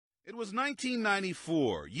It was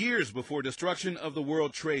 1994, years before destruction of the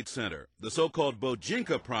World Trade Center. The so-called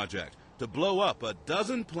Bojinka project, to blow up a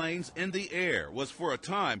dozen planes in the air, was for a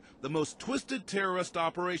time the most twisted terrorist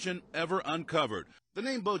operation ever uncovered. The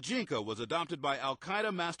name Bojinka was adopted by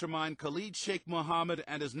al-Qaeda mastermind Khalid Sheikh Mohammed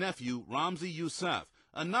and his nephew Ramzi Yousef,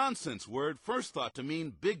 a nonsense word first thought to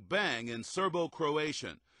mean Big Bang in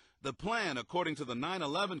Serbo-Croatian. The plan, according to the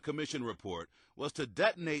 9/11 Commission report, was to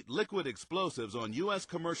detonate liquid explosives on U.S.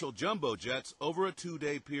 commercial jumbo jets over a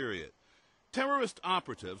 2-day period. Terrorist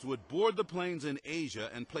operatives would board the planes in Asia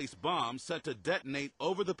and place bombs set to detonate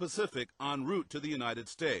over the Pacific en route to the United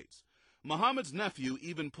States. Mohammed's nephew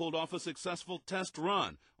even pulled off a successful test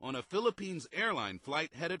run on a Philippines airline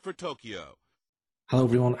flight headed for Tokyo. Hello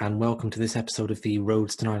everyone and welcome to this episode of the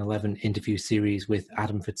Roads to 9/11 interview series with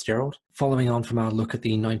Adam Fitzgerald. Following on from our look at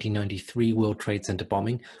the 1993 World Trade Center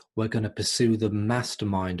bombing, we're going to pursue the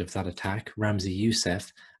mastermind of that attack, Ramzi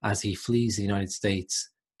Yousef, as he flees the United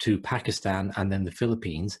States to Pakistan and then the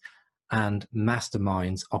Philippines, and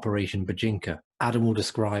masterminds Operation Bojinka. Adam will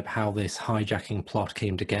describe how this hijacking plot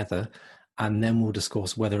came together, and then we'll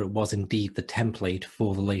discuss whether it was indeed the template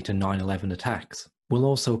for the later 9/11 attacks. We'll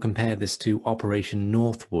also compare this to Operation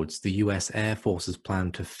Norhtwoods, the US Air Force's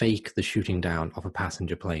plan to fake the shooting down of a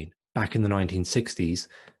passenger plane back in the 1960s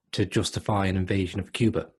to justify an invasion of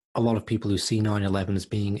Cuba. A lot of people who see 9/11 as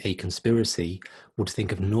being a conspiracy would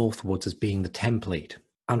think of Northwoods as being the template,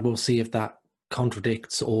 and we'll see if that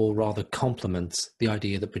contradicts or rather complements the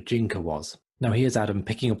idea that Bojinka was. Now here's Adam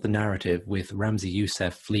picking up the narrative with Ramzi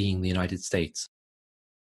Yousef fleeing the United States.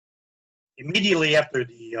 Immediately after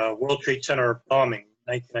the World Trade Center bombing in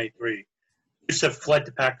 1993, Yousef fled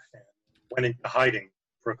to Pakistan and went into hiding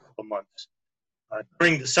for a couple of months.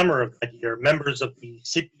 During the summer of that year, members of the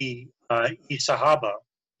Sahaba,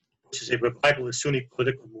 which is a revivalist Sunni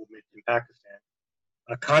political movement in Pakistan,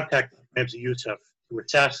 contacted Ramzi Yousef to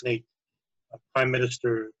assassinate Prime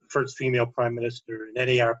Minister, the first female Prime Minister in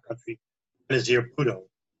any Arab country, Benazir Bhutto.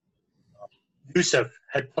 Yousef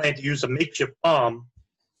had planned to use a makeshift bomb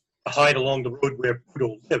to hide along the road where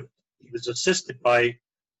Bhutto lived. He was assisted by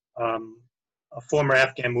a former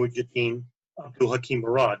Afghan mujahideen, Abdul Hakim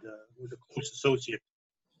Murad, who was a close associate,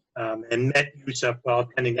 and met Yousef while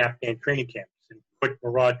attending Afghan training camps and taught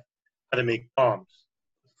Murad how to make bombs.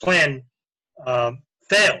 The plan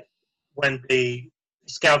failed when they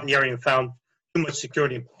scouted the area and found too much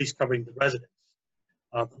security and police covering the residence.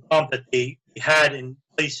 The bomb that they had in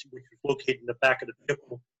place, which was located in the back of the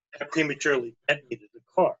vehicle, had prematurely detonated the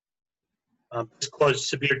car. This caused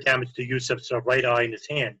severe damage to Yousef's right eye and his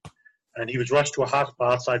hand, and he was rushed to a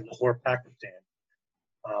hospital outside Lahore, Pakistan.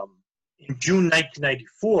 In June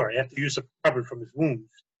 1994, after Yousef recovered from his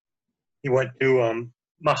wounds, he went to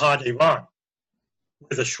Mahad, Iran,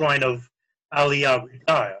 where the shrine of Aliyah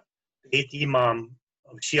Ridaya, the eighth Imam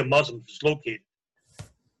of Shia Muslims, is located.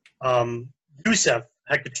 Yousef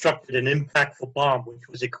had constructed an impactful bomb which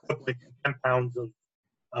was equivalent to 10 pounds of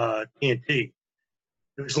TNT.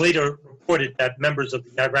 It was later reported that members of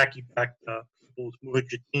the Iraqi-backed People's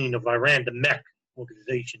Mujahideen of Iran, the MEK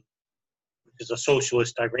organization, which is a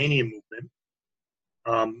socialist Iranian movement,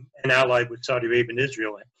 and allied with Saudi Arabia and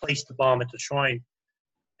Israel, had placed the bomb at the shrine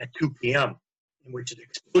at 2 p.m., in which it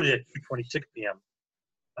exploded at 2:26 p.m.,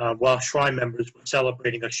 while shrine members were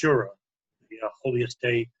celebrating Ashura, the holiest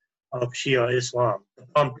day of Shia Islam. The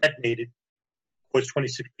bomb detonated, caused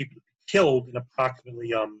 26 people to be killed and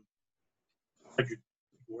approximately 100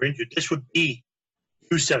 were injured. This would be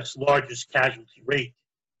Yousef's largest casualty rate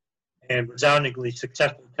and resoundingly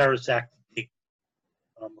successful terrorist act to date.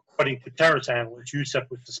 According to terrorist analysts, Yousef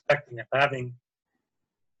was suspecting of having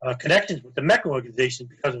connections with the Mecca organization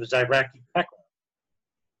because of his Iraqi background.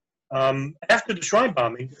 After the shrine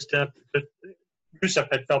bombing, Yousef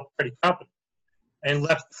had felt pretty confident and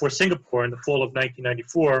left for Singapore in the fall of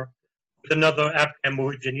 1994 with another Afghan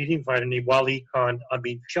Mujahideen fighter named Wali Khan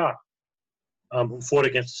Amin Shah, who fought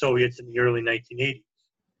against the Soviets in the early 1980s.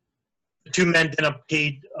 The two men then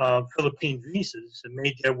obtained Philippine visas and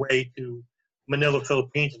made their way to Manila,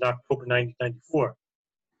 Philippines in October 1994,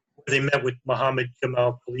 where they met with Muhammad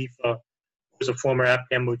Jamal Khalifa, who was a former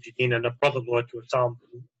Afghan Mujahideen and a brother-in-law to Osama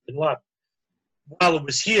bin Laden. While it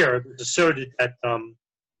was here, it was asserted that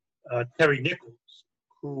Terry Nichols,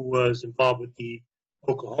 who was involved with the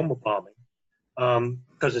Oklahoma bombing,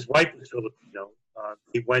 because his wife was Filipino,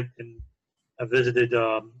 he went and visited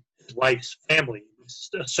his wife's family. It was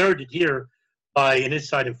asserted here by an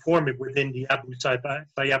inside informant within the Abu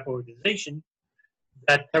Sayyaf organization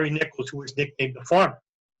that Terry Nichols, who was nicknamed the Farmer,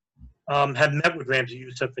 had met with Ramzi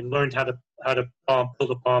Yousef and learned how to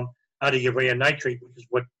build a bomb out of urea nitrate, which is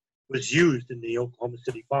what was used in the Oklahoma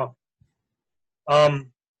City bombing.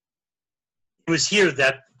 It was here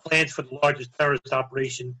that the plans for the largest terrorist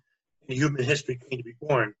operation in human history came to be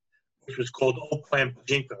born, which was called Operation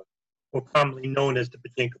Bojinka, or commonly known as the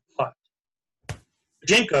Bojinka plot.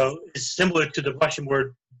 Bojinka is similar to the Russian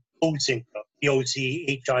word Bojinka,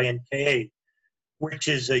 Bozhinka, which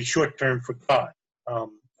is a short term for God,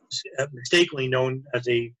 mistakenly known as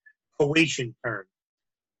a Croatian term.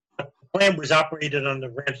 The plan was operated under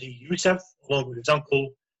Ramzi Yousef, along with his uncle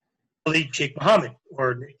Khalid Sheikh Mohammed,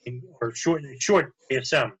 or short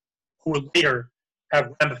KSM, who would later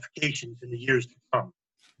have ramifications in the years to come.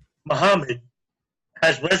 Mohammed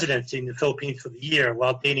has residency in the Philippines for the year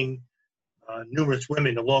while dating numerous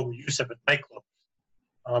women along with Yousef at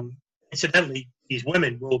nightclubs. Incidentally, these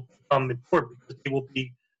women will become important because they will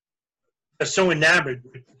be so enamored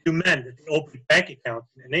with the two men that they open bank accounts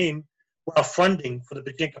in their name, while funding for the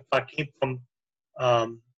Bojinka plot came from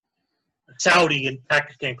Saudi and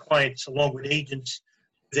Pakistan clients, along with agents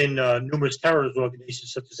within numerous terrorist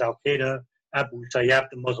organizations such as Al-Qaeda, Abu Sayyaf,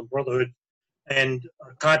 the Muslim Brotherhood, and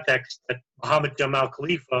contacts that Mohammed Jamal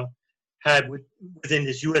Khalifa had within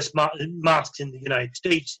his U.S. mosques in the United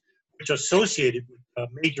States, which are associated with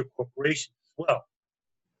major corporations as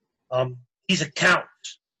well. These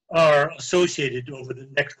accounts are associated over the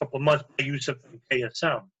next couple of months by Yousef and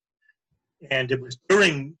KSM. And it was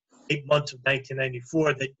during 8 months of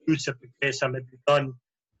 1994 that Yousef and KSM had begun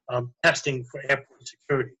testing for airport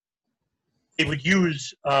security. They would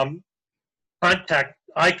use eye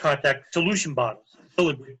contact solution bottles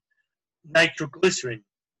filled with nitroglycerin.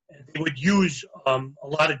 And they would use a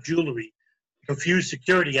lot of jewelry to confuse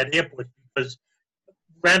security at airports because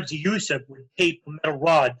Ramzi Yousef would tape a metal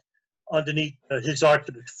rod underneath his arch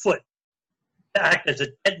of his foot to act as a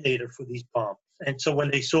detonator for these bombs. And so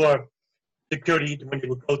when they saw security, when they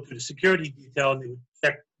would go through the security detail and they would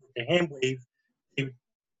check with the hand wave,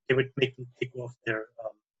 they would make them take off their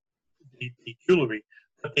the jewelry.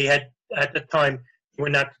 But they had, at the time, they were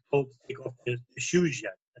not told to take off their shoes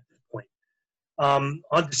yet at this point.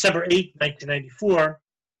 On December 8, 1994,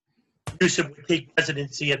 Yousef would take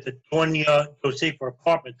residency at the Doña Josefa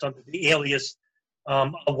Apartments under the alias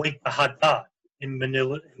Await the Haddad in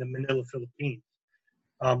Manila, in the Manila, Philippines.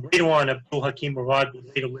 Later on, Abdul Hakim Murad would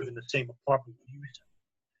later live in the same apartment with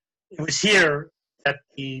Yousef. It was here that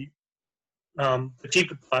the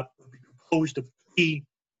Bojinka plot would be composed of three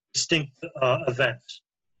distinct events.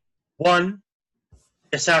 One,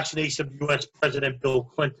 the assassination of U.S. President Bill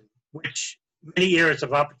Clinton, which many areas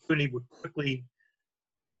of opportunity would quickly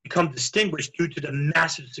become distinguished due to the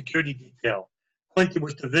massive security detail. Clinton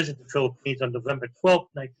was to visit the Philippines on November 12,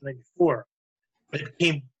 1994, but it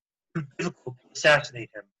became too difficult to assassinate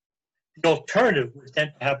him. The alternative was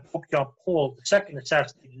then to have Pope John Paul II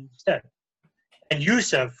assassinated instead. And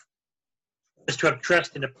Yousef was to have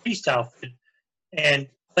dressed in a priest outfit and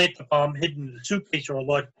plant the bomb hidden in a suitcase or a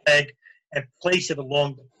large bag and place it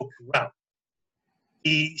along the Pope's route.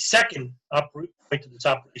 The second point of this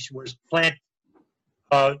operation was to plant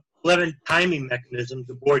 11 timing mechanisms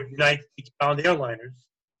aboard United States-bound airliners,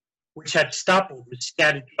 which had stopovers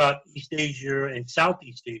scattered throughout East Asia and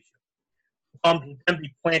Southeast Asia. The bombs would then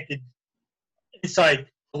be planted inside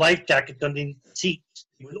the life jackets underneath the seats.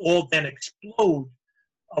 They would all then explode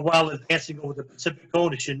while advancing over the Pacific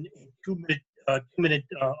Ocean in 2 minutes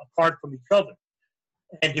apart from each other.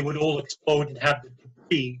 And they would all explode and have the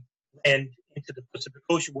debris land into the Pacific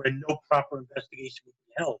Ocean where no proper investigation would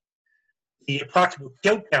be held. The approximate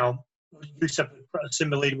kill count Yousef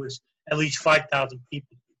assimilated was at least 5,000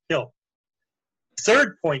 people killed. The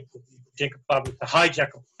third point of the Bojinka plot was to hijack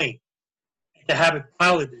a plane and to have it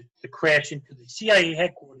piloted to crash into the CIA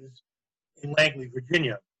headquarters in Langley,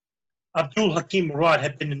 Virginia. Abdul Hakim Murad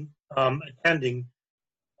had been attending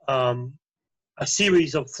a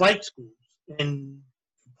series of flight schools in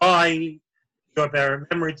Dubai, Arab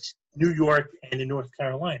Emirates, New York, and in North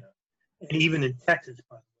Carolina, and even in Texas.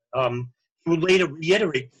 He would later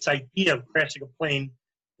reiterate this idea of crashing a plane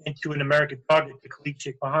into an American target to Khalid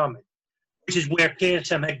Sheikh Mohammed, which is where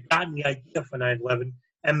KSM had gotten the idea for 9/11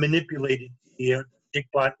 and manipulated the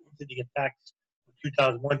Bojinka plot into the attacks of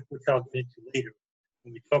 2001, which I'll get into later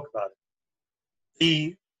when we talk about it.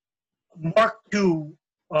 The Mark II,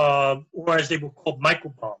 or as they were called,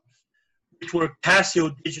 microbombs, which were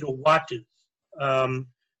Casio digital watches.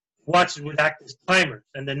 Watches would act as timers,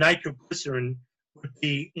 and the nitroglycerin would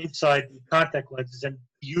be inside the contact lenses and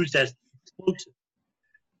be used as explosive.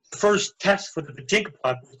 The first test for the Bojinka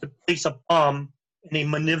plot was to place a bomb in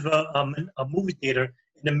a movie theater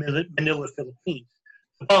in the Manila, Philippines.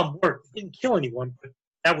 The bomb worked. It didn't kill anyone, but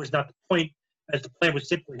that was not the point, as the plan was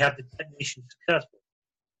simply to have the detonation successful.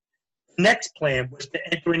 The next plan was to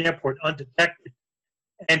enter an airport undetected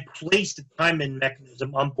and place the timing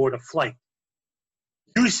mechanism on board a flight.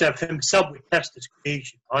 Yousef himself would test this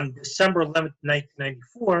creation. On December 11th,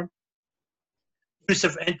 1994,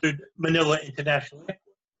 Yousef entered Manila International Airport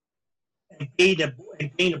and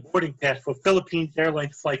gained a boarding pass for Philippines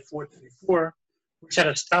Airlines Flight 434, which had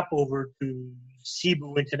a stopover to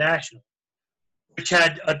Cebu International, which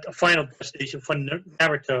had a final destination from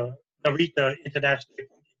Narita International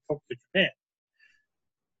Airport in Tokyo, Japan.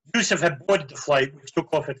 Yousef had boarded the flight, which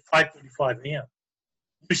took off at 5:35 a.m.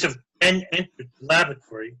 Yousef then entered the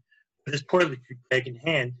laboratory with his toiletry bag in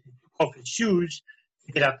hand and took off his shoes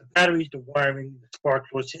to get out the batteries, the wiring, the spark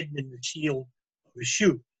was hidden in the shield of his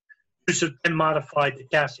shoe. Yousef then modified the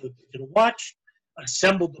Casio digital watch,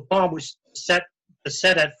 assembled the bomb, which set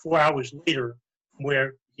at 4 hours later from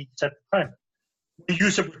where he set the timer. When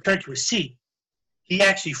Yousef returned to his seat, he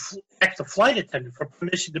actually asked the flight attendant for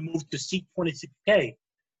permission to move to seat 26K,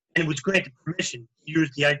 and was granted permission to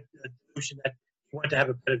use the notion that he wanted to have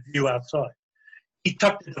a better view outside. He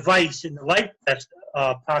tucked the device in the life vest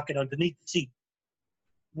pocket underneath the seat.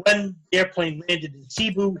 When the airplane landed in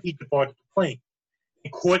Cebu, he departed the plane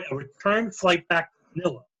and caught a return flight back to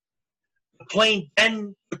Manila. The plane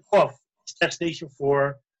then took off its destination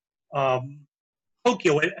for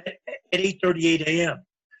Tokyo at 8:38 a.m.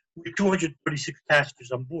 with 236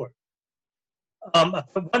 passengers on board. One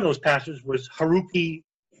of those passengers was Haruki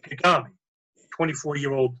Ikegami, a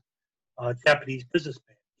 24-year-old Japanese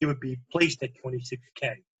businessman. He would be placed at 26K,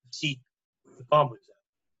 the seat where the bomb was at.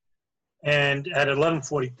 And at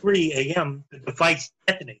 11:43 a.m., the device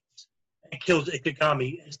detonates and kills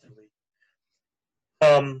Ikegami instantly.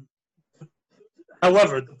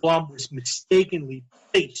 However, the bomb was mistakenly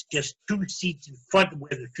placed just 2 seats in front of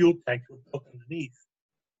where the fuel tanks were built underneath.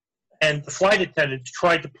 And the flight attendants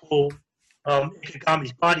tried to pull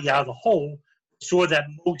Ikegami's body out of the hole, saw that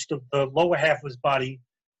most of the lower half of his body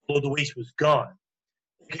below the waist was gone.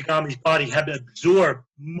 Ikegami's body had to absorb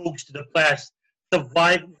most of the blast, the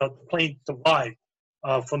plane survived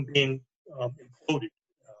from being imploded.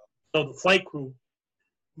 So the flight crew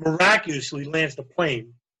miraculously lands the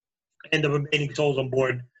plane, and the remaining souls on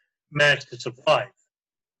board managed to survive.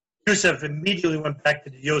 Yousef immediately went back to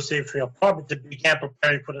the Yousef apartment and began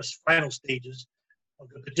preparing for the final stages of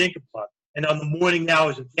the Bojinka plot. And on the morning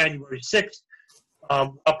hours of January 6th,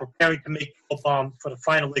 while preparing to make bombs for the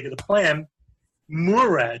final leg of the plan,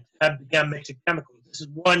 Murad had begun mixing chemicals. This is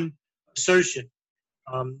one assertion.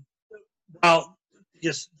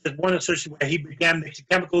 There's one assertion where he began mixing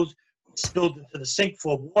chemicals, spilled into the sink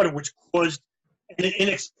full of water, which caused an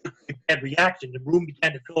inexplicably bad reaction. The room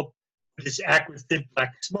began to fill up with this acrid, thin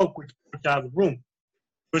black smoke, which poured out of the room.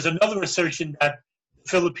 There was another assertion that the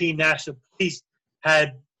Philippine National Police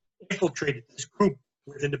had infiltrated this group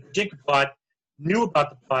within the Bojinka plot, knew about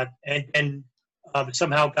the plot, and then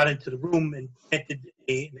somehow got into the room and planted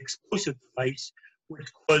an explosive device,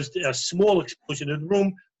 which caused a small explosion in the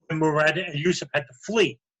room when Murad and Yousef had to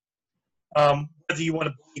flee. Whether you want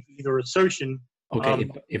to believe either assertion. Okay,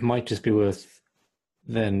 it might just be worth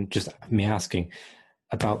then just me asking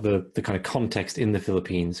about the kind of context in the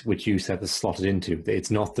Philippines, which Yousef has slotted into.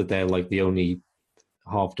 It's not that they're like the only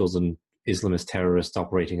half dozen Islamist terrorists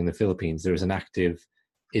operating in the Philippines. There is an active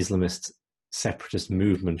Islamist separatist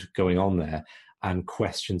movement going on there, and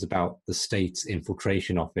questions about the state's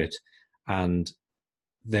infiltration of it, and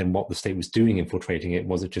then what the state was doing infiltrating it.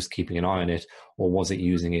 Was it just keeping an eye on it, or was it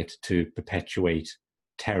using it to perpetuate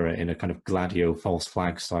terror in a kind of Gladio false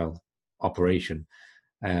flag style operation?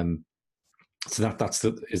 So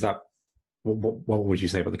what would you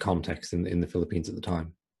say about the context in the Philippines at the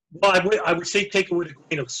time? Well, I would say take it with a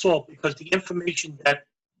grain of salt, because the information that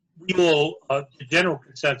we all, the general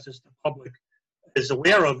consensus, the public, is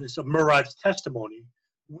aware of is of Murad's testimony,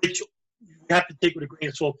 which you have to take with a grain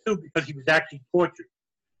of salt too, because he was actually tortured.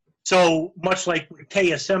 So much like with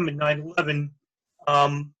KSM in 9/11,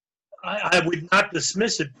 I would not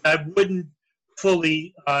dismiss it. I wouldn't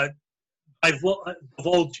fully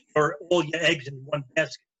divulge all your eggs in one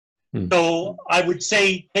basket. So I would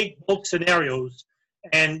say take both scenarios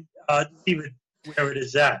and leave it where it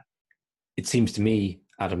is at. It seems to me,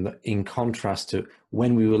 Adam, that in contrast to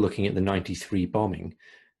when we were looking at the 93 bombing,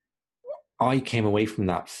 I came away from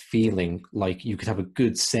that feeling like you could have a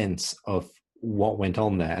good sense of what went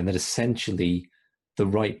on there, and that essentially the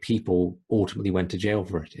right people ultimately went to jail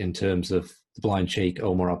for it, in terms of the blind sheikh,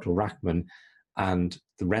 Omar Abdul Rahman, and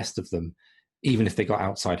the rest of them. Even if they got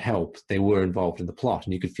outside help, they were involved in the plot,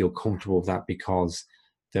 and you could feel comfortable with that because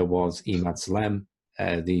there was Imad Salem,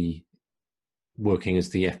 the working as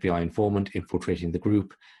the FBI informant, infiltrating the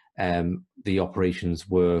group. The operations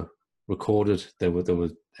were recorded.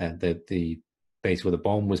 The base where the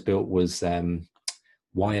bomb was built was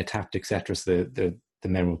wiretapped, etc. So the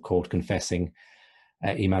men were caught confessing.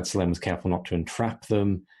 Imad Salem was careful not to entrap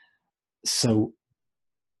them. So,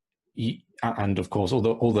 and of course,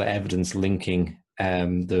 all the evidence linking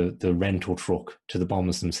the rental truck to the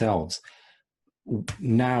bombers themselves.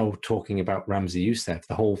 Now, talking about Ramzi Yousef,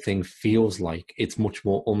 the whole thing feels like it's much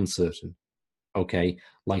more uncertain. Okay,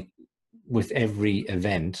 like with every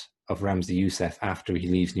event of Ramzi Yousef after he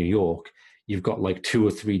leaves New York, you've got like 2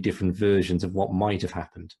 or 3 different versions of what might have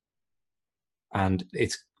happened. And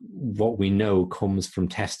it's what we know comes from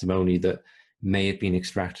testimony that may have been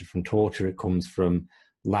extracted from torture. It comes from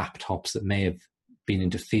laptops that may have been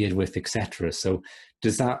interfered with, etc. So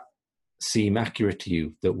does that seem accurate to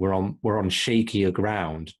you, that we're on shakier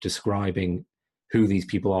ground describing who these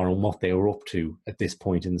people are and what they were up to at this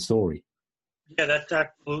point in the story? Yeah, that's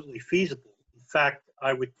absolutely feasible. In fact,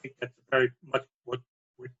 I would think that's very much what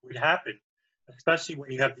would happen, especially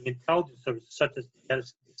when you have the intelligence services such as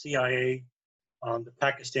the CIA, the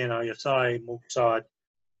Pakistan ISI, Mossad,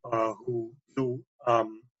 who do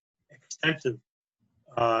extensive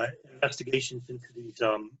investigations into these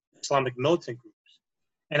Islamic militant groups.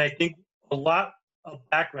 And I think a lot of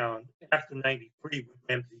background after 93 with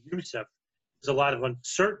Ramzi Yousef is a lot of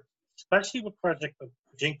uncertainty, especially with Project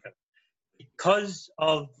Bojinka, because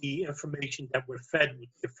of the information that we're fed with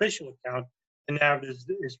the official account. The narrative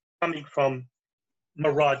is coming from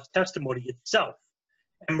Murad's testimony itself.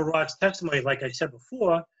 And Murad's testimony, like I said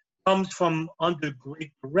before, comes from under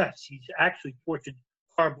great duress. He's actually tortured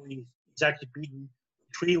horribly. He's actually beaten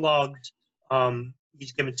tree logs.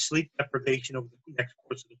 He's given sleep deprivation over the next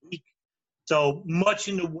course of the week. So much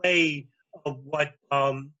in the way of what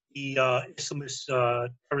the Islamist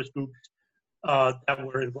terrorist groups that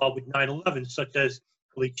were involved with 9/11, such as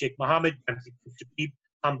Khalid Sheikh Mohammed, Ramzi Shabib,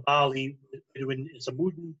 Hambali, Edwin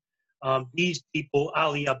Isamuddin, these people,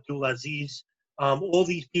 Ali Abdulaziz, all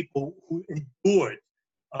these people who endured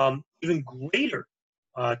even greater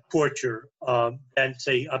torture than,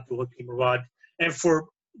 say, Abdul Hakim Murad, and for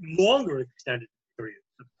longer extended periods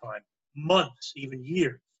of time, months, even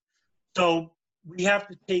years. So we have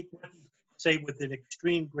to take what you say with an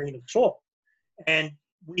extreme grain of salt. And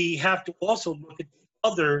we have to also look at the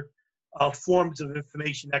other forms of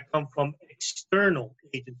information that come from external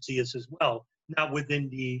agencies as well, not within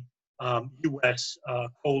the U.S.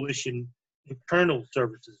 coalition internal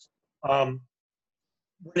services. When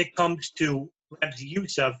it comes to Ramzi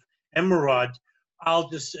Yousef and Murad, I'll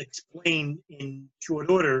just explain in short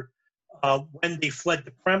order when they fled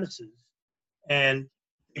the premises and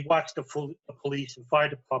they watched the police and fire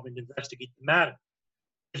department investigate the matter.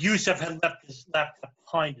 Yousef had left his laptop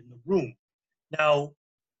behind in the room. Now,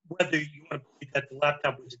 whether you want to believe that the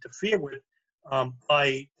laptop was interfered with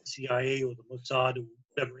by the CIA or the Mossad or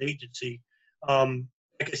whatever agency,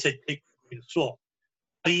 like I said, take a grain of salt.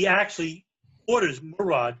 But he actually orders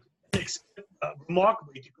Murad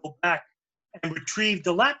remarkably to go back and retrieve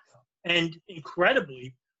the laptop. And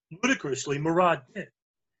incredibly, ludicrously, Murad did.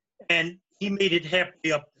 And he made it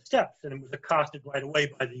halfway up the steps, and it was accosted right away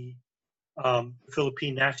by the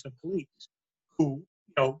Philippine National Police, who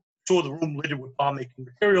saw the room littered with bomb-making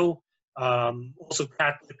material, also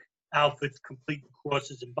Catholic outfits complete with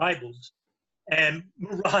crosses and Bibles. And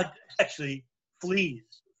Murad actually flees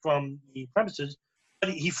from the premises, but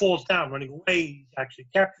he falls down running away. He's actually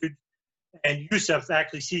captured, and Yousef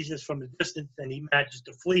actually sees this from a distance, and he manages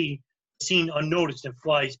to flee, seen unnoticed, and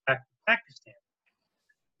flies back to Pakistan.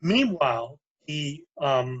 Meanwhile, the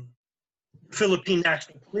Philippine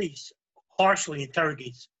National Police harshly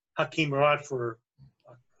interrogates Hakim Murad for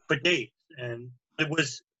days, and it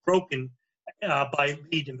was broken by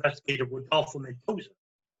lead investigator Rodolfo Mendoza,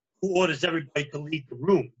 who orders everybody to leave the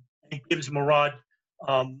room and gives Murad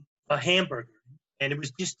a hamburger. And it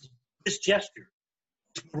was just this gesture.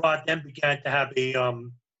 Murad then began to have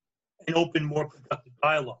an open, more productive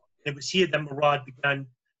dialogue. And it was here that Murad began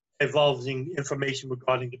divulging information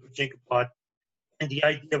regarding the Bojinka plot and the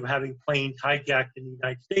idea of having planes hijacked in the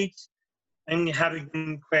United States and having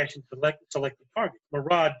them crash into selected targets.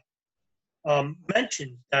 Murad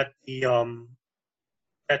mentioned that he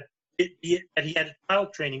had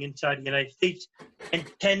pilot training inside the United States, and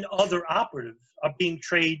 10 other operatives are being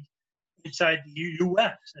trained inside the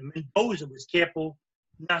U.S. And Mendoza was careful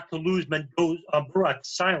not to lose Murad's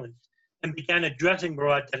silence and began addressing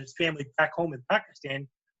Murad that his family back home in Pakistan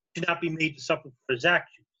should not be made to suffer for his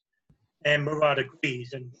actions. And Murad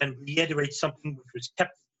agrees and reiterates something which was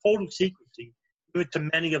kept total secrecy even to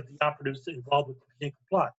many of the operatives involved with the Bojinka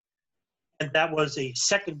plot. And that was a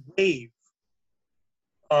second wave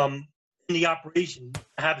in the operation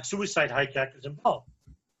have suicide hijackers involved.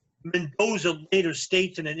 Mendoza later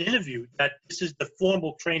states in an interview that this is the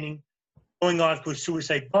formal training going on for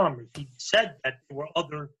suicide bombers. He said that there were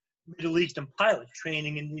other Middle Eastern pilots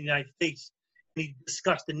training in the United States, and he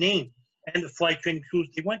discussed the names and the flight training schools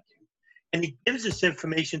they went to. And he gives this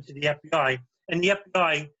information to the FBI, and the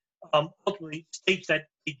FBI ultimately states that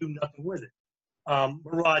they do nothing with it.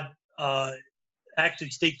 Murad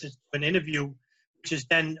actually states this in an interview, which is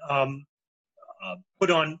then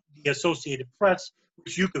put on the Associated Press,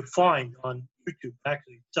 which you could find on YouTube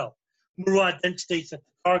actually itself. Murad then states that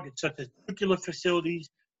the targets such as nuclear facilities,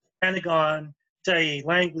 Pentagon, CIA,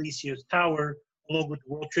 Langley, Sears Tower, along with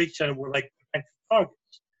the World Trade Center were like potential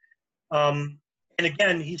targets. And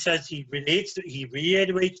again, he says he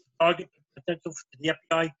reiterates the target potential for the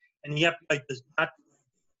FBI, and the FBI does not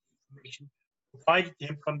provide information provided to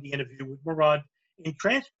him from the interview with Murad in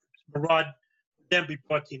transcripts. Murad would then be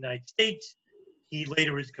brought to the United States. He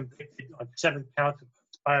later is convicted on 7 counts of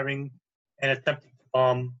conspiring and attempting to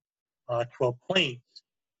bomb 12 planes.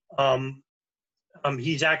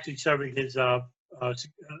 He's actually serving his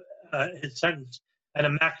sentence at a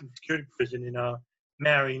maximum security prison in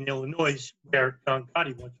Marion, Illinois, where John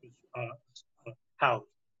Gotti once was housed.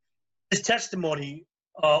 His testimony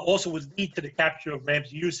also would lead to the capture of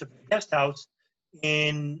Ramzi Yousef in a guest house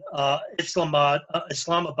in Islamabad,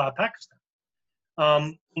 Pakistan.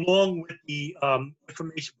 Along with the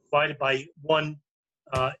information provided by one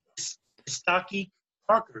Istaki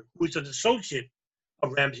Parker, who is an associate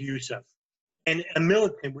of Ramzi Yousef, and a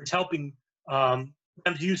militant was helping Ramzi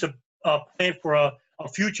Yousef plan for a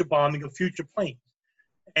future bombing of future planes.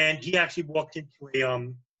 And he actually walked into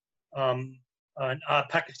a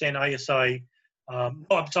Pakistan ISI.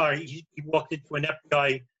 He walked into an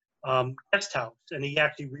FBI guest house, and he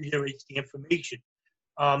actually reiterates the information.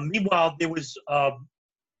 Meanwhile, there was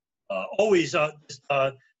always this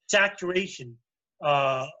saturation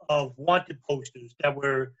of wanted posters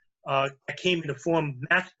that came in the form of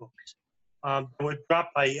matchbooks that were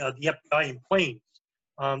dropped by the FBI in planes.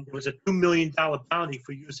 There was a $2 million bounty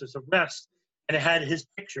for Yousef's arrest, and it had his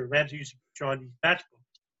picture, Ramzi Yousef's picture, on these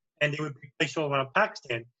matchbooks, and they would be placed all around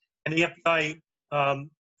Pakistan. And the FBI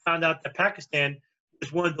found out that Pakistan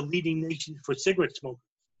was one of the leading nations for cigarette smokers.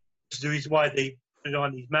 This is the reason why they put it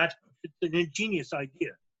on these matchbooks. It's an ingenious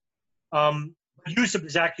idea. Yousef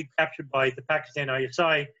is actually captured by the Pakistan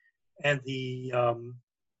ISI and the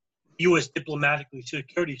U.S. Diplomatic and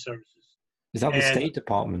Security Services. Is that the State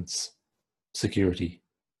Department's security?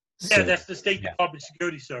 Yeah, that's the State Department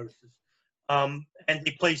Security Services. And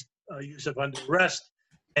they placed Yousef under arrest,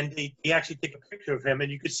 and they actually take a picture of him,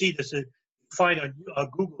 and you can see this. You find on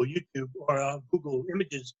Google, YouTube, or Google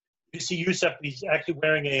Images. You can see Yousef. He's actually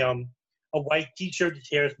wearing a white T-shirt. His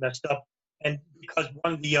hair is messed up, and because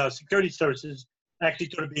one of the security services actually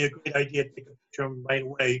thought it'd be a great idea to take a picture of him right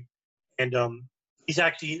away, and he's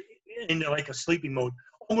actually in like a sleeping mode,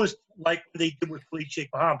 almost like what they did with Khalid Sheikh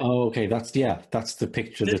Mohammed. Oh, okay, that's the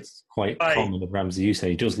picture that's quite common of Ramzi Yousef.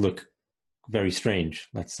 He does look very strange,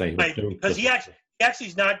 let's say. Right, because he's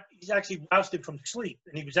actually roused from sleep,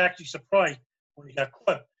 and he was actually surprised when he got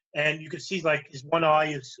caught. And you can see like his one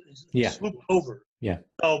eye is swooped over. Yeah.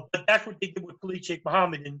 So, but that's what they did with Khalid Sheikh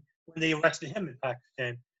Mohammed, and when they arrested him in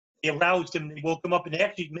Pakistan, they aroused him, they woke him up, and they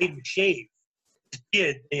actually made him shave his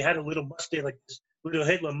beard. They had a little mustache, like this little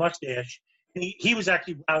Hitler mustache, and he was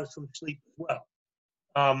actually roused from sleep as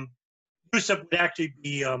well. Yousef would actually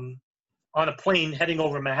be on a plane heading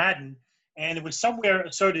over Manhattan, and it was somewhere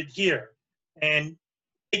asserted here, and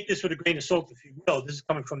take this with a grain of salt, if you will. This is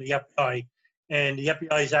coming from the FBI, and the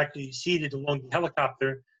FBI is actually seated along the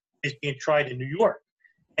helicopter is being tried in New York.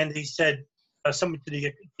 And they said something to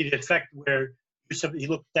the effect where Yousef, he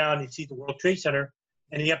looked down and he sees the World Trade Center,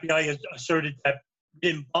 and the FBI has asserted that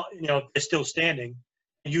they're still standing.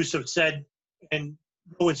 And Yousef said, in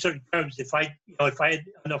certain terms, if I had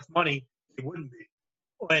enough money, it wouldn't be.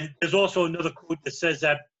 And there's also another quote that says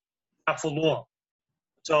that not for long.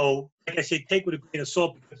 So, like I say, take with a grain of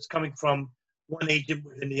salt because it's coming from one agent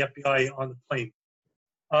within the FBI on the plane.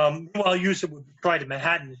 Meanwhile, Yousef would be tried in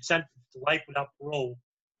Manhattan and sentenced to life without parole.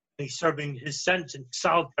 And he's serving his sentence in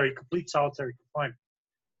complete solitary confinement.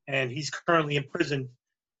 And he's currently imprisoned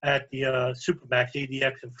at the Supermax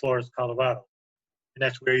ADX in Flores, Colorado. And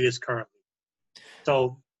that's where he is currently.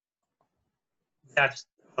 So that's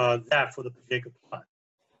that for the Bojinka plot.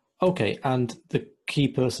 Okay, and the key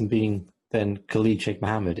person being then Khalid Sheikh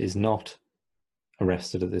Mohammed is not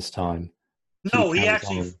arrested at this time. No, he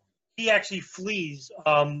actually flees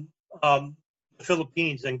the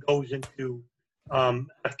Philippines and goes into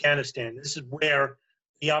Afghanistan. This is where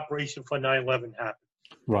the operation for 9/11 happened.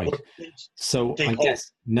 Right. So I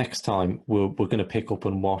guess next time we're going to pick up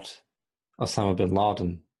on what Osama bin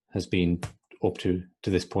Laden has been up to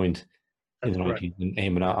this point in the 90s, and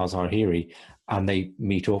Ayman al-Zawahiri, and they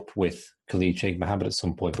meet up with Khalid Sheikh Mohammed at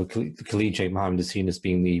some point. But Khalid Sheikh Mohammed is seen as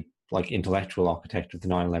being the intellectual architect of the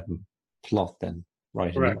 9/11 plot. Then,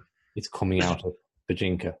 right? Correct. And it's coming out of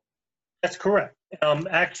Bojinka. That's correct.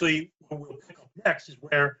 Actually, what we'll pick up next is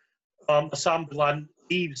where Osama bin Laden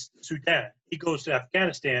leaves Sudan. He goes to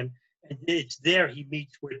Afghanistan, and it's there he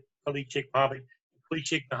meets with Khalid Sheikh Mohammed. Khalid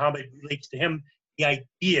Sheikh Mohammed relates to him the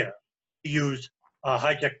idea to use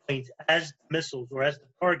hijacked planes as missiles or as the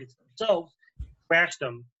targets themselves, crash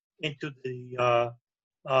them into the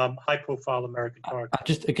high-profile American target.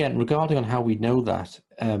 Just again, regarding on how we know that,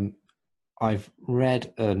 I've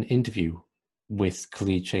read an interview with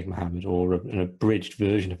Khalid Sheikh Mohammed, or an abridged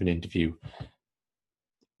version of an interview,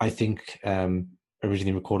 I think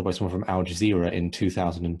originally recorded by someone from Al Jazeera in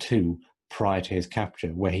 2002, prior to his capture,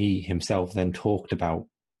 where he himself then talked about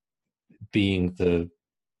being the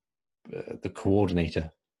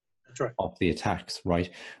coordinator of the attacks, right?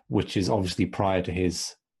 Which is obviously prior to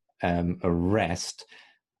his arrest,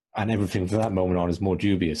 and everything from that moment on is more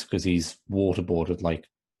dubious because he's waterboarded like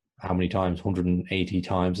how many times? 180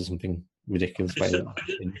 times or something ridiculous.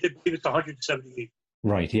 It's 178.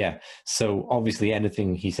 Right, yeah. So obviously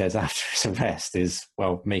anything he says after his arrest is,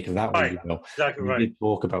 well, make of that what you will. Exactly right. He did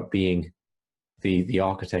talk about being the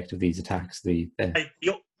architect of these attacks. The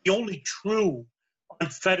only true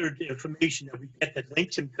unfettered information that we get that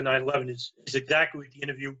links him to 9/11 is exactly what the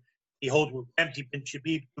interview he holds with Ramzi bin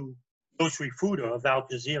Shabib to Yosri Fuda of Al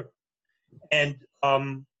Jazeera. And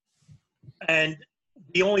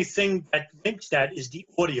the only thing that links that is the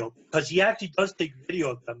audio, because he actually does take video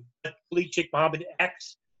of them. But Khalid Sheikh Mohammed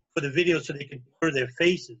asks for the video so they can blur their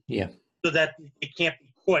faces, so that they can't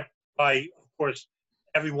be caught by, of course,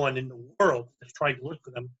 everyone in the world that's trying to look for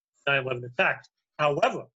them 9/11 attacks.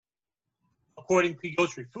 However, according to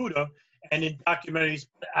Yosri Fuda, and in documentaries,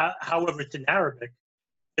 however, it's in Arabic,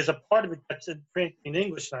 there's a part of it that's in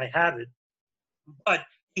English, and I have it, but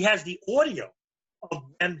he has the audio of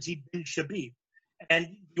Ramzi bin Shabib.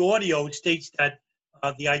 And the audio states that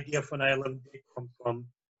the idea for 9/11 did come from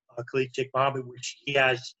Khalid Sheikh Mohammed, which he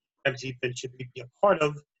has Ramzi bin Shabib be a part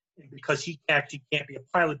of, because he actually can't be a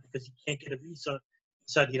pilot because he can't get a visa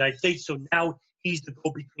inside the United States. So now he's the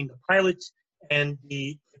go-between the pilots and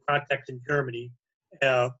the contacts in Germany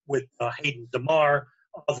with Hayden Zamar,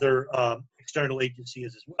 other external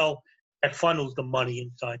agencies as well, that funnels the money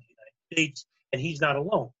inside the United States. And he's not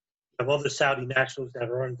alone. You have other Saudi nationals that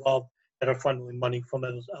are involved that are funneling money from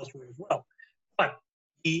elsewhere as well. But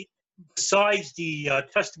besides the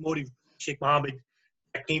testimony of Sheikh Mohammed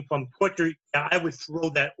that came from torture, I would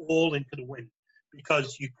throw that all into the wind,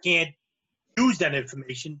 because you can't use that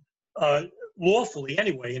information lawfully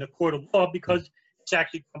anyway in a court of law, because it's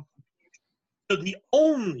actually come from torture. So the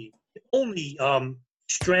only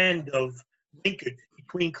strand of linkage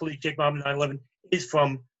between Khalid Sheikh Mohammed and 9/11 is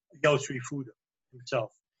from Yosri Fuda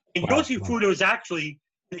himself. And Yosri Fuda is actually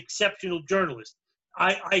an exceptional journalist.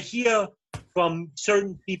 I hear from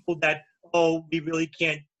certain people that, we really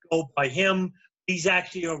can't go by him. He's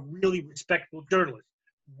actually a really respectable journalist.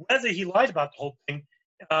 Whether he lied about the whole thing,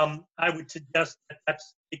 I would suggest that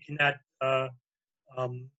that's taken that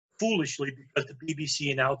foolishly, because the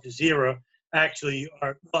BBC and Al Jazeera actually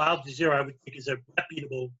are, well, Al Jazeera I would think is a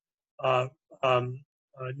reputable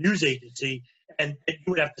news agency, and you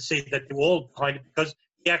would have to say that they were all behind it, because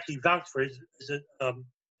he actually vouched for his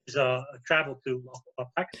travel to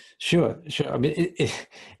Pakistan. Sure. I mean,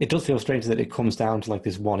 it does feel strange that it comes down to like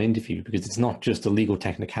this one interview, because it's not just a legal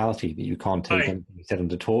technicality that you can't take anything he said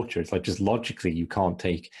under torture. It's like, just logically you can't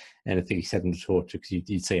take anything he said under torture, because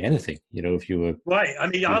you'd say anything, if you were right. I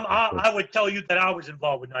mean, I would tell you that I was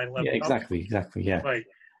involved with 9/11. Yeah, exactly. Yeah. Right.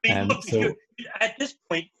 I mean, look, at this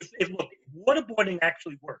point, if waterboarding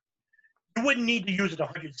actually worked, you wouldn't need to use it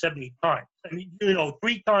 170 times. I mean,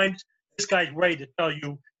 3 times this guy's ready to tell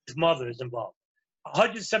you his mother is involved.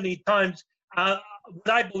 170 times, what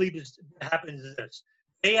I believe happens is this: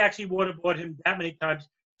 they actually waterboard him that many times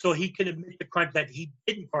so he can admit the crimes that he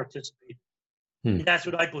didn't participate in. And that's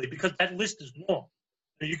what I believe, because that list is long.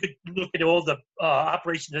 You could look at all the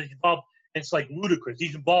operations that he's involved, and it's like ludicrous.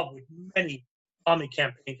 He's involved with many bombing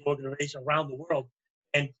campaigns, organizations around the world,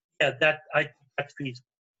 and I think that's feasible.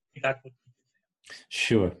 That's what.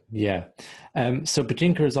 Sure, yeah. So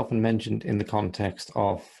Bojinka is often mentioned in the context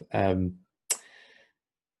of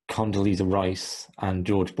Condoleezza Rice and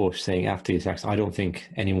George Bush saying after the attacks, I don't think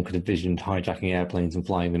anyone could have envisioned hijacking airplanes and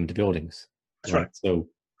flying them into buildings. That's right. So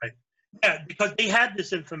Yeah, because they had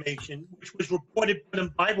this information, which was reported to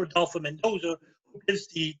them by Rodolfo Mendoza, who gives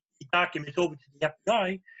the documents over to the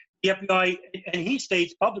FBI. The FBI, and he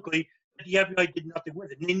states publicly that the FBI did nothing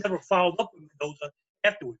with it, and they never followed up with Mendoza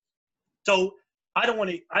afterwards. So I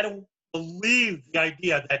don't believe the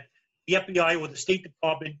idea that the FBI or the State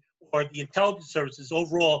Department or the intelligence services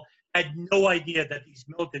overall had no idea that these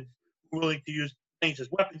militants were willing to use planes as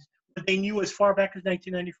weapons, but they knew as far back as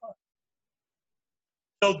 1995.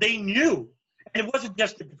 So they knew, and it wasn't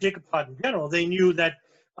just the Bojinka plot in general. They knew that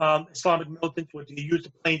Islamic militants were to use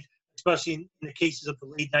the planes, especially in the cases of the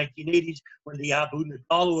late 1980s when the Abu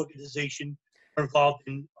Nidal organization were involved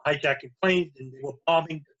in hijacking planes and they were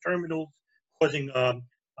bombing the terminals, causing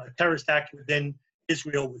terrorist acts within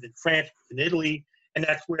Israel, within France, within Italy, and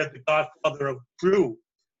that's where the godfather of true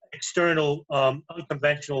external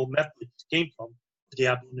unconventional methods came from, the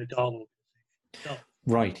Abu Nidal organization. So,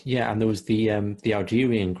 Right, yeah, and there was the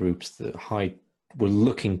Algerian groups that were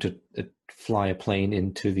looking to fly a plane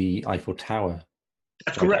into the Eiffel Tower.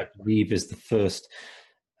 that's correct. I believe is the first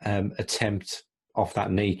attempt of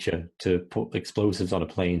that nature to put explosives on a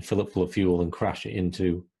plane, fill it full of fuel, and crash it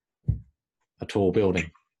into a tall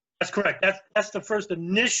building. That's correct. That's the first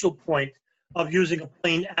initial point of using a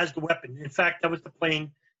plane as the weapon. In fact, that was the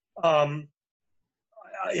plane.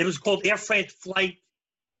 It was called Air France Flight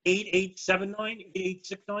 8879,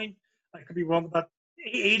 8869. I could be wrong about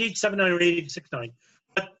 8879 or 8869.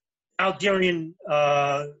 But Algerian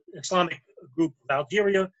Islamic group of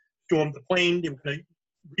Algeria stormed the plane. They were going to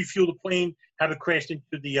refuel the plane, have it crash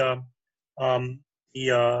into the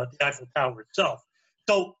Eiffel Tower itself.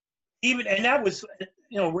 So and that was,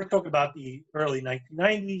 we're talking about the early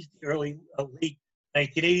 1990s, the late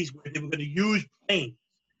 1980s, where they were going to use planes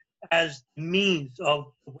as the means of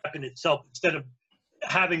the weapon itself instead of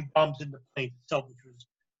having bombs in the plane itself, which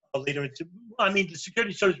was later into. I mean, the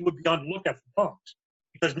security service would be on the lookout for bombs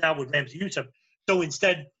because now with Ramzi Yousef. So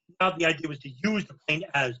instead, now the idea was to use the plane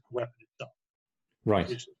as the weapon itself.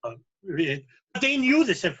 Right. But they knew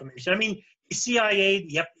this information. I mean, the CIA,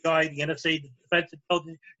 the FBI, the NSA, the Defense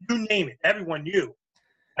Intelligence, you name it, everyone knew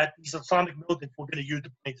that these Islamic militants were going to use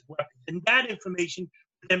the planes as weapons. And that information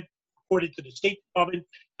was then reported to the State Department.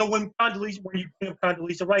 So when you bring up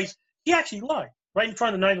Condoleezza Rice, he actually lied right in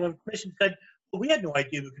front of the 9/11 Commission, said, well, we had no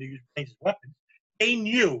idea we were going to use planes as weapons. They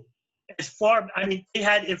knew they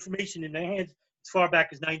had information in their hands as far back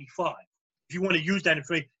as 95. If you want to use that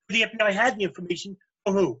information. The FBI had the information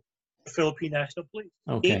from who? The Philippine National Police.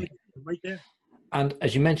 Okay. Right there. And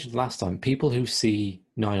as you mentioned last time, people who see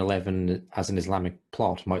 9/11 as an Islamic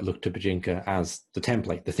plot might look to Bojinka as the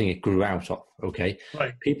template, the thing it grew out of, okay?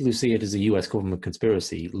 Right. People who see it as a US government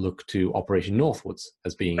conspiracy look to Operation Northwoods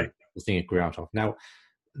as being the thing it grew out of. Now,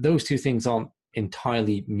 those two things aren't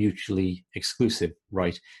entirely mutually exclusive,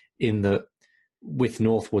 right? In the with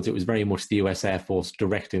Northwoods, it was very much the US Air Force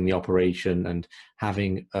directing the operation and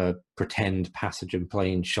having a pretend passenger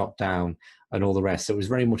plane shot down and all the rest. So it was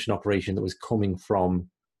very much an operation that was coming from,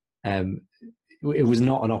 it was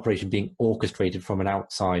not an operation being orchestrated from an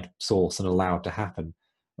outside source and allowed to happen.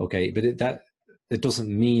 Okay, but it doesn't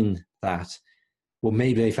mean that, well,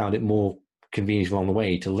 maybe they found it more convenient along the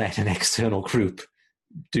way to let an external group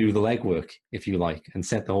do the legwork, if you like, and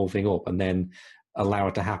set the whole thing up and then allow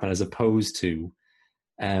it to happen, as opposed to,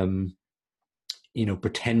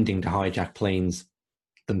 pretending to hijack planes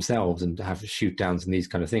themselves and to have shoot downs and these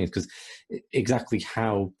kind of things. Because exactly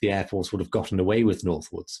how the Air Force would have gotten away with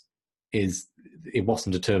Northwoods is it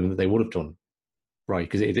wasn't determined that they would have done, right?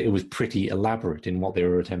 Because it was pretty elaborate in what they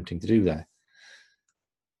were attempting to do there.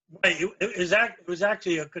 Right. It was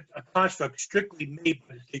actually a construct strictly made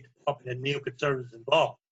by the State Department and neoconservatives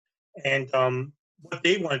involved. And what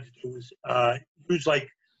they wanted to do was use I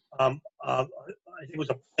think it was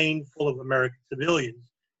a plane full of American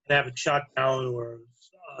civilians and have it shot down or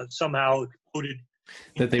somehow exploded.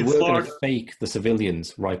 That they were going to fake the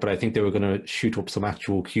civilians, right? But I think they were going to shoot up some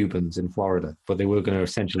actual Cubans in Florida. But they were going to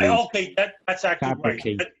essentially that's actually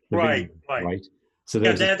fabricate right. So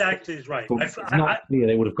that actually is right. It's not clear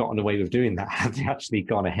they would have gotten away with doing that had they actually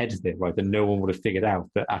gone ahead of it, right? That no one would have figured out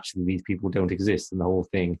that actually these people don't exist and the whole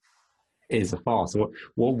thing is a farce. So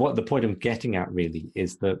what the point I'm getting at really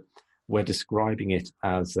is that we're describing it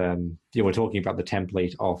as, we're talking about the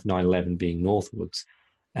template of 9/11 being Northwoods,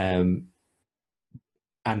 and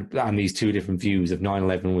these two different views of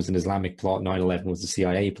 9/11 was an Islamic plot, 9/11 was a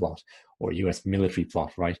CIA plot or a US military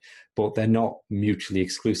plot, right? But they're not mutually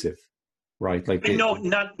exclusive, right? No,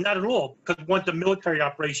 not at all. Because one's a military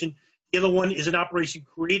operation, the other one is an operation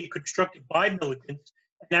constructed by militants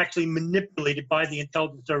and actually manipulated by the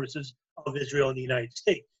intelligence services of Israel and the United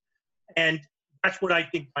States. And that's what I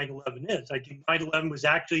think 9/11 is. I think 9/11 was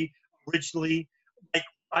actually originally, like,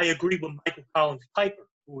 I agree with Michael Collins Piper,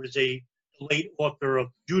 who is a late author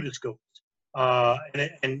of Judas Goats,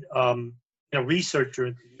 and a researcher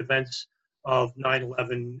into the events of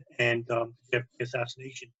 9/11 and the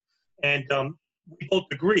assassination. And we both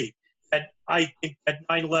agree that I think that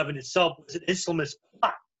 9/11 itself was an Islamist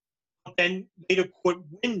plot, but then later caught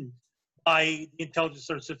wind by the intelligence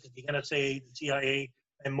services, the NSA, the CIA,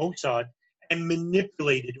 and Mossad, and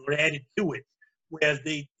manipulated or added to it, where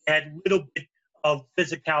they had a little bit of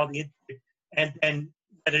physicality into it and then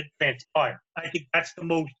let it transpire. I think that's the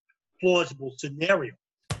most plausible scenario.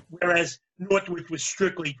 Whereas Northwoods was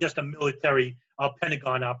strictly just a military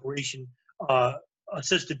Pentagon operation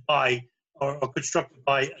assisted by or constructed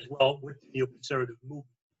by as well with the neoconservative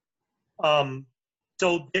movement.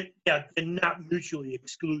 So they're not mutually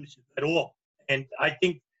exclusive at all. And I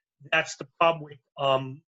think that's the problem with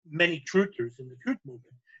many truthers in the truth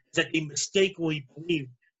movement, is that they mistakenly believe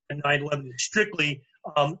that 9/11 is strictly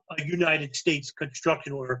a United States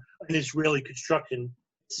construction or an Israeli construction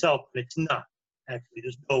itself, and it's not. Actually,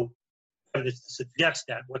 there's no evidence to suggest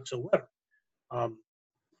that whatsoever.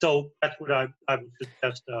 So that's what I would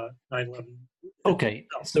suggest 9/11. Okay,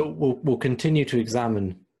 so we'll continue to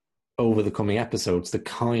examine over the coming episodes the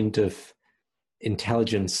kind of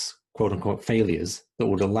intelligence, quote unquote, failures that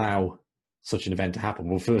would allow such an event to happen.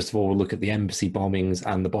 Well, first of all, we'll look at the embassy bombings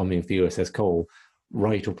and the bombing of the USS Cole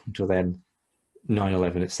right up until then,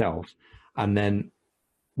 9/11 itself. And then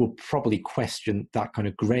we'll probably question that kind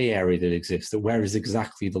of grey area that exists, that where is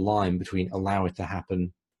exactly the line between allow it to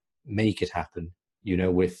happen, make it happen,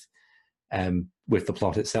 with the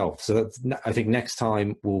plot itself. So I think next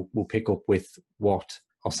time we'll pick up with what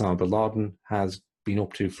Osama bin Laden has been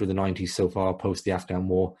up to for the 90s so far, post the Afghan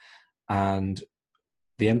war, and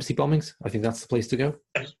the embassy bombings. I think that's the place to go.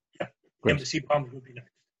 Yes, yeah. Great. Embassy bombings would be nice.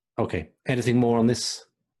 Okay. Anything more on this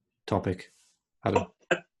topic, Adam?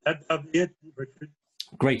 Oh, that'd be it, Richard.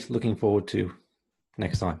 Great. Looking forward to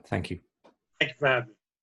next time. Thank you. Thank you for having me.